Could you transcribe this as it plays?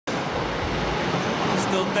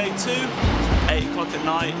Still day 2, 8 o'clock at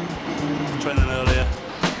night, training earlier.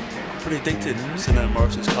 Pretty addicted, sitting at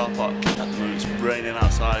Morrison's car park at the moment. It's raining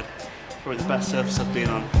outside. Probably the best surface I've been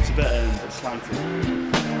on. It's a bit slanted.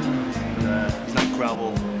 There's no gravel,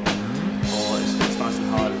 or it's nice and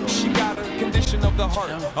hard as well. She got a condition of the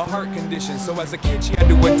heart, a heart condition. So as a kid she had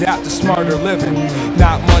to adapt to smarter living.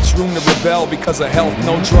 Not much room to rebel because of health.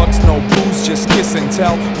 No drugs, no booze, just kiss and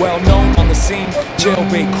tell. Well known on the scene,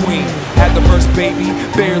 jailbait queen. Had the first baby,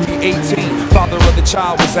 barely 18. Father of the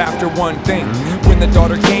child was after one thing. When the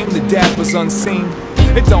daughter came, the dad was unseen.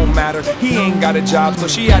 It don't matter, he ain't got a job, so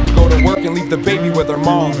she had to go to work and leave the baby with her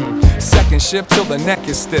mom. Second shift till the neck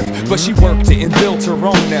is stiff, but she worked it and built her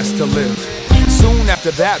own nest to live. Soon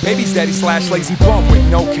after that, baby's daddy / lazy bum with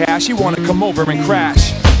no cash. He wanna come over and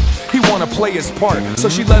crash. He wanna play his part, so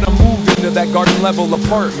she let him move into that garden level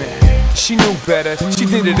apartment. She knew better, she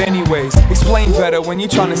did it anyways. Explain better when you're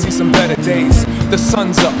trying to see some better days. The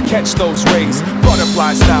sun's up, catch those rays.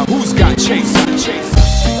 Butterflies now, who's got chase?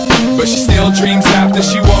 But she still dreams after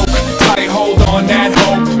she woke. Tight hold on that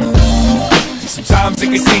hope. Sometimes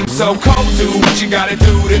it can seem so cold. Do what you gotta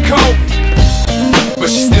do to cope. But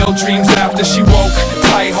she still dreams after she woke.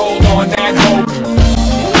 Tight hold on that hope.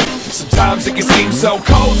 Sometimes it can seem so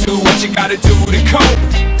cold. Do what you gotta do to cope.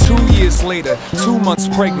 2 years later, 2 months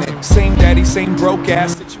pregnant. Same daddy, same broke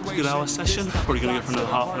ass situation. Good hour session. Probably gonna go for another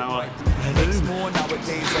half an hour.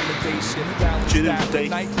 Tune in for day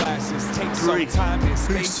 3.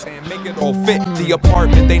 Peace. And make it all fit the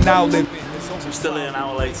apartment they now live in. So I'm still here an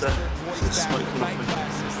hour later. The smoke coming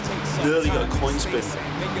off me. Nearly got a coin spin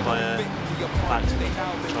by accident.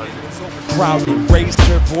 Crowded raised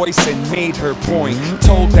her voice and made her point.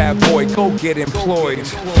 Told that boy, go get employed.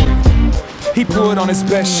 He put on his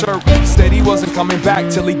best shirt, said he wasn't coming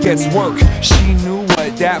back till he gets work. She knew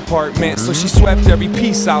what that part meant, so she swept every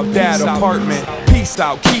piece out that apartment. Peace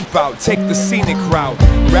out, keep out, take the scenic route.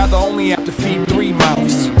 Rather only have to feed 3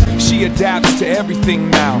 mouths. She adapts to everything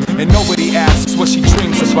now, and nobody asks what she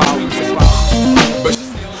dreams about. But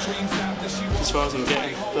as far as I'm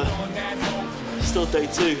getting, but still day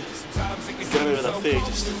 2. Going over that fear,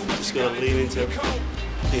 just gotta lean into everything.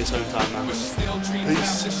 I think it's home time now.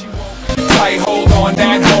 Peace. Tight hold on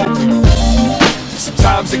that hope.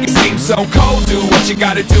 Sometimes it can seem so cold. Do what you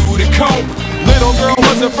gotta do to cope. Little girl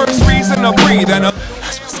was the first reason to breathe, and